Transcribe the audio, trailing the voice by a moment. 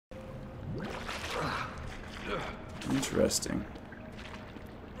Interesting.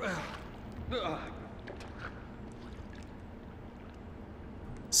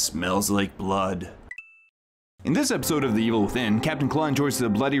 Smells like blood. In this episode of The Evil Within, Captain Claw enjoys the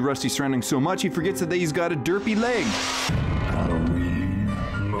bloody, rusty surroundings so much he forgets that he's got a derpy leg. Halloween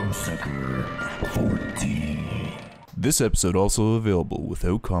Massacre 14. This episode also available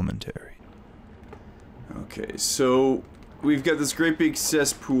without commentary. Okay, so we've got this great big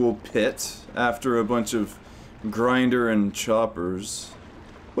cesspool pit after a bunch of grinder and choppers.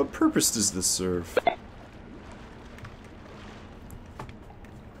 What purpose does this serve?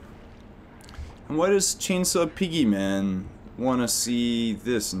 And why does Chainsaw Piggy Man want to see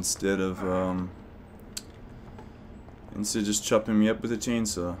this instead of just chopping me up with a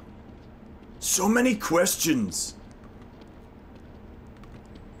chainsaw? So many questions!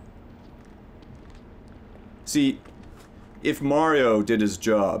 See, if Mario did his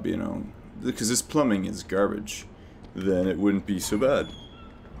job, you know, because this plumbing is garbage, then it wouldn't be so bad.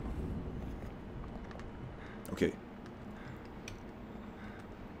 Okay.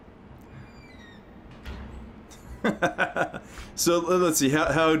 So let's see,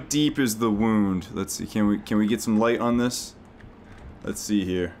 how deep is the wound? Let's see, can we get some light on this? Let's see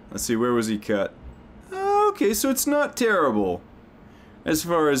here. Let's see, where was he cut? Okay, so it's not terrible as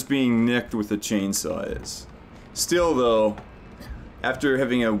far as being nicked with a chainsaw is. Still though, after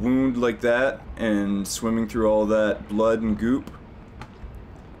having a wound like that and swimming through all that blood and goop,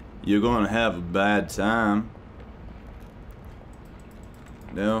 you're gonna have a bad time.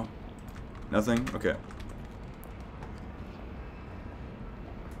 No? Nothing? Okay.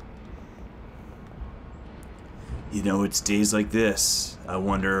 You know, it's days like this, I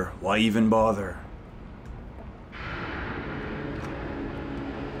wonder, why even bother?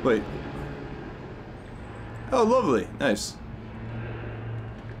 Wait. Oh, lovely. Nice.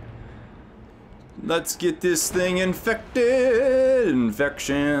 Let's get this thing infected.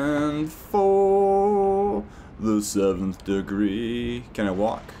 Infection for the 7th degree. Can I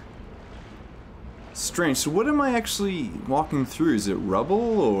walk? Strange. So what am I actually walking through? Is it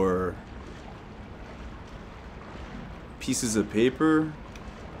rubble or pieces of paper?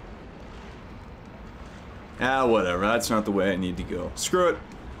 Ah, whatever. That's not the way I need to go. Screw it.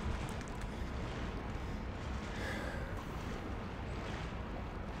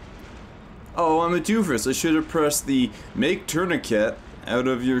 Oh, I'm a doofus. I should have pressed the make tourniquet out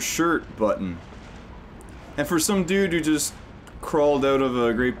of your shirt button. And for some dude who just crawled out of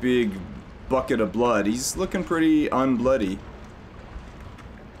a great big bucket of blood, he's looking pretty unbloody.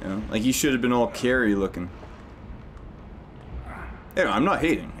 You know, like he should have been all Carrie looking. Anyway, I'm not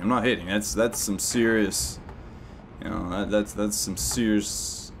hating. I'm not hating. That's some serious, you know, that's some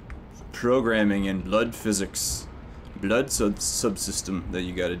serious programming and blood physics, blood subsystem that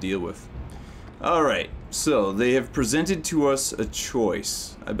you got to deal with. All right, so they have presented to us a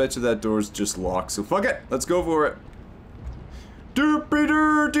choice. I bet you that door's just locked. So fuck it. Let's go for it.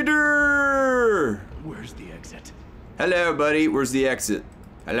 Derpy-der-de-der! Where's the exit? Hello, buddy. Where's the exit?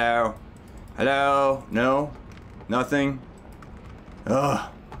 Hello? Hello? No? Nothing? Ugh.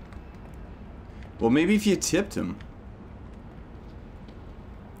 Well, maybe if you tipped him.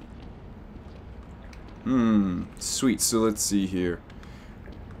 Sweet. So let's see here.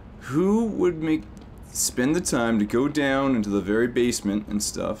 Who would spend the time to go down into the very basement and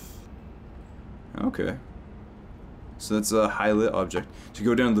stuff? Okay. So that's a high-lit object. To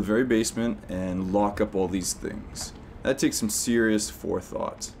go down to the very basement and lock up all these things. That takes some serious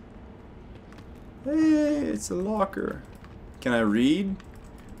forethought. Hey, it's a locker. Can I read?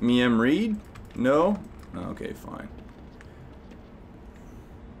 Read? No? Okay, fine.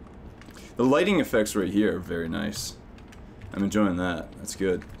 The lighting effects right here are very nice. I'm enjoying that. That's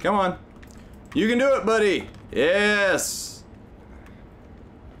good. Come on. You can do it, buddy. Yes.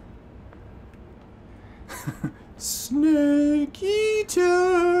 Snake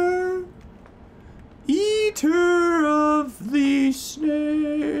eater. Eater of the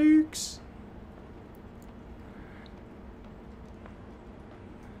snakes.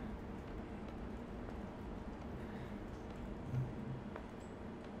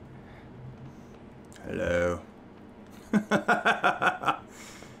 Hello.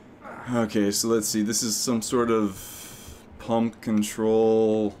 Okay, so let's see. This is some sort of pump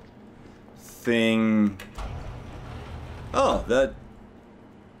control thing. Oh, that...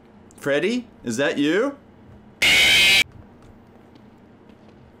 Freddy? Is that you?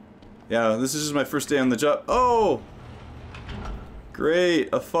 Yeah, this is just my first day on the job. Oh! Great,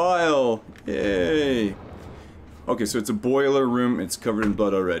 a file. Yay. Okay, so it's a boiler room. It's covered in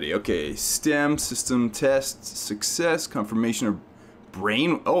blood already. Okay, STEM, system test, success, confirmation of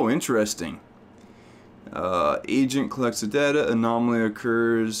brain. Oh, interesting. Agent collects the data. Anomaly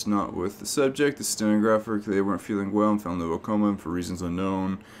occurs not with the subject. The stenographer, they weren't feeling well and found the coma for reasons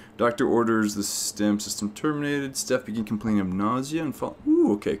unknown. Doctor orders the stem system terminated. Steph began complaining of nausea and fall.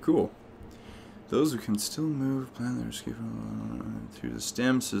 Ooh, okay, cool. Those who can still move plan their escape through the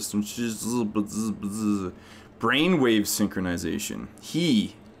stem system. Brainwave synchronization.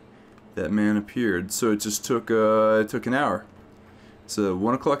 That man appeared. So it just took an hour. So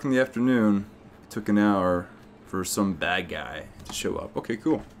 1 o'clock in the afternoon. It took an hour for some bad guy to show up. Okay,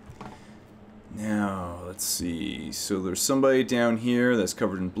 cool. Now let's see. So there's somebody down here that's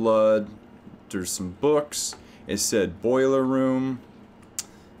covered in blood. There's some books. It said boiler room.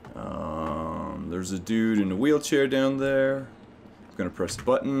 There's a dude in a wheelchair down there. I'm gonna press the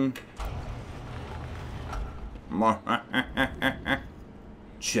button.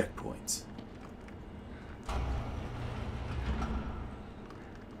 Checkpoints.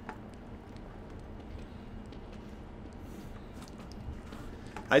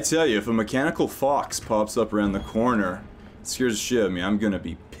 I tell you, if a mechanical fox pops up around the corner, it scares the shit out of me. I'm gonna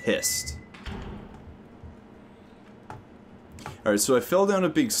be pissed. Alright, so I fell down a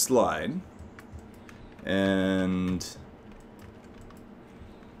big slide. And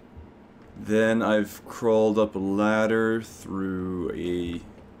then I've crawled up a ladder through a...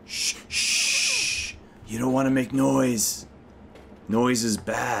 Shh! You don't want to make noise. Noise is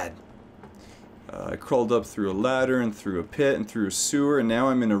bad. I crawled up through a ladder and through a pit and through a sewer, and now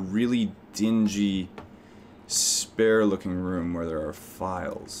I'm in a really dingy, spare-looking room where there are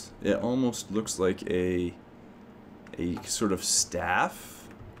files. It almost looks like a sort of staff,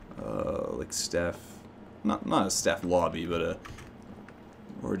 like staff, not a staff lobby, but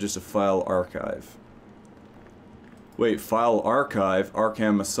or just a file archive. Wait, file archive,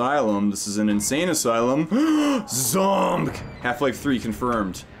 Arkham Asylum. This is an insane asylum. Zomb! Half-Life 3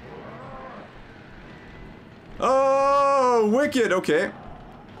 confirmed. Oh, wicked. Okay.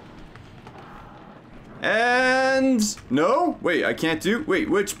 And no, wait, I can't do. Wait,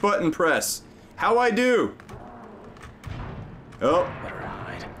 which button press? How I do? Oh.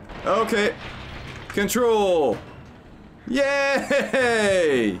 Okay. Control.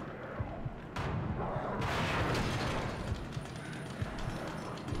 Yay!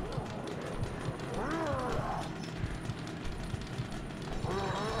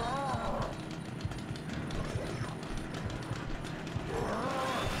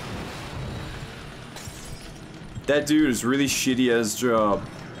 That dude is really shitty at his job.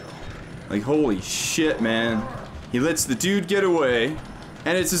 Like, holy shit, man. He lets the dude get away,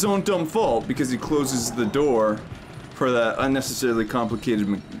 and it's his own dumb fault because he closes the door for that unnecessarily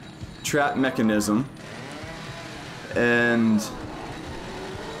complicated trap mechanism. And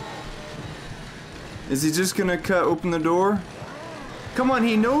is he just gonna open the door? Come on,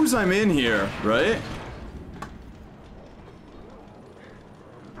 he knows I'm in here, right?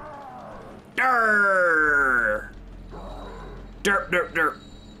 Arrgh! Derp, derp, derp.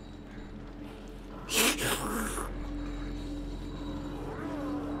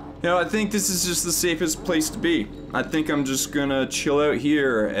 You know, I think this is just the safest place to be. I think I'm just gonna chill out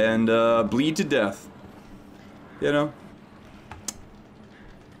here and bleed to death. You know?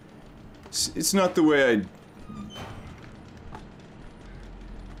 It's not the way I...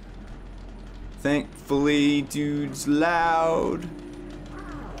 Thankfully, dude's loud.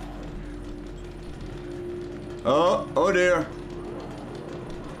 Oh dear.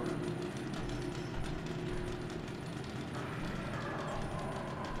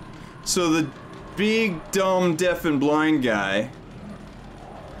 So the big, dumb, deaf, and blind guy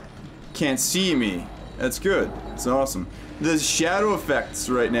can't see me. That's good. It's awesome. The shadow effects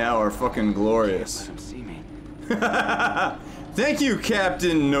right now are fucking glorious. Let him see me. Thank you,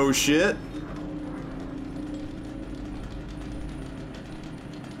 Captain No Shit.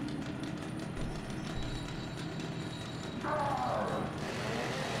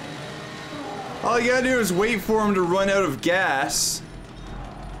 All you gotta do is wait for him to run out of gas.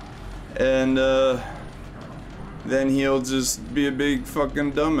 And, then he'll just be a big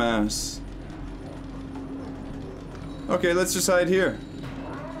fucking dumbass. Okay, let's just hide here.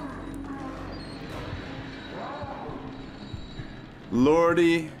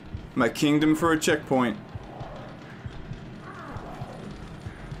 Lordy, my kingdom for a checkpoint.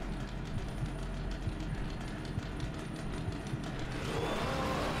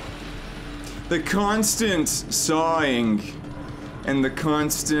 The constant sawing and the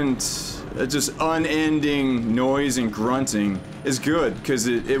constant, just unending noise and grunting is good, because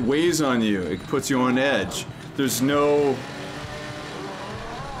it weighs on you. It puts you on edge. There's no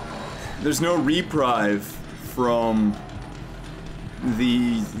reprieve from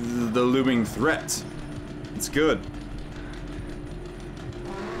the looming threat. It's good.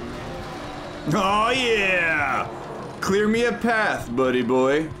 Oh yeah! Clear me a path, buddy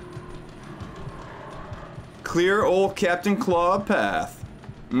boy. Clear old Captain Claw a path.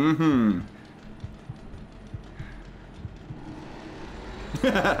 Mm-hmm.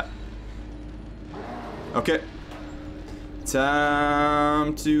 Okay.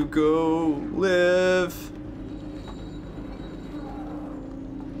 Time to go live.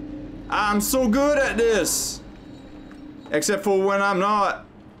 I'm so good at this. Except for when I'm not.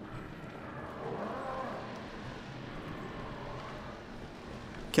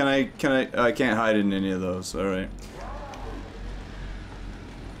 I can't hide in any of those. Alright.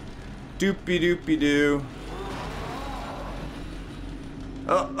 Doopy doopy doo.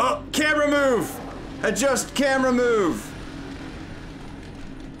 Oh, camera move! Adjust camera move!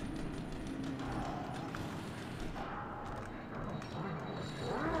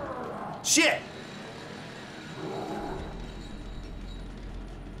 Shit!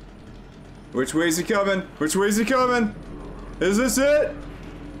 Which way's he coming? Which way's he coming? Is this it?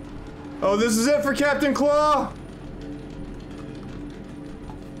 Oh, this is it for Captain Claw!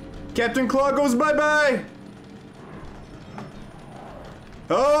 Captain Claw goes bye-bye!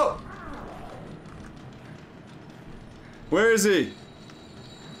 Oh! Where is he?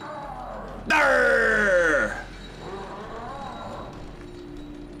 Durr!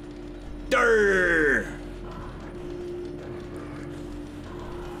 Durr!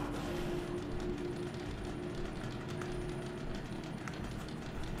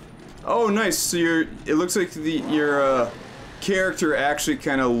 Oh, nice. So it looks like your character actually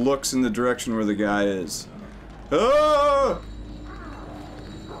kind of looks in the direction where the guy is. Oh!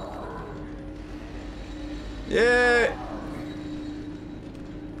 Yeah!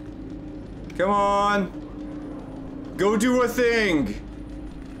 Come on! Go do a thing!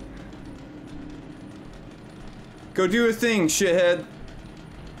 Go do a thing, shithead.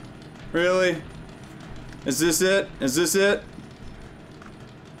 Really? Is this it? Is this it?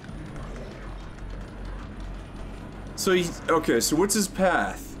 So he's okay, so what's his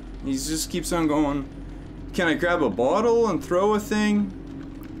path? He just keeps on going. Can I grab a bottle and throw a thing?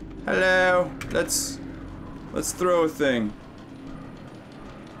 Hello. Let's throw a thing.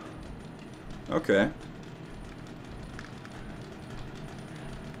 Okay.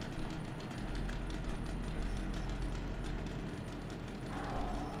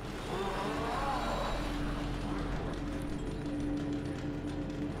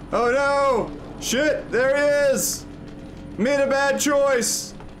 Oh no! Shit, there he is! Made a bad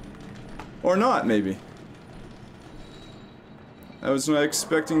choice! Or not, maybe. I was not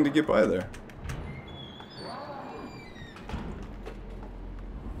expecting to get by there.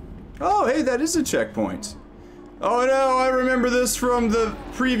 Oh, hey, that is a checkpoint. Oh no, I remember this from the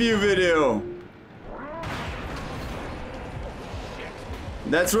preview video.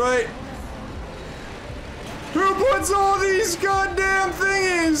 That's right. Who puts all these goddamn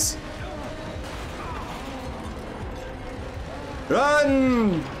thingies?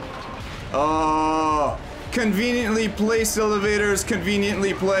 Run! Oh, conveniently placed elevators,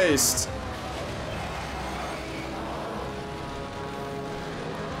 conveniently placed.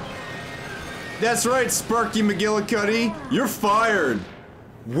 That's right, Sparky McGillicuddy. You're fired.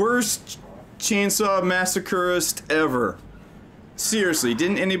 Worst chainsaw massacreist ever. Seriously,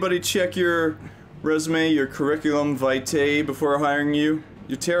 didn't anybody check your resume, your curriculum vitae before hiring you?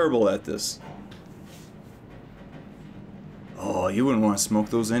 You're terrible at this. Oh, you wouldn't want to smoke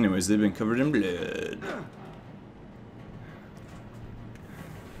those anyways. They've been covered in blood.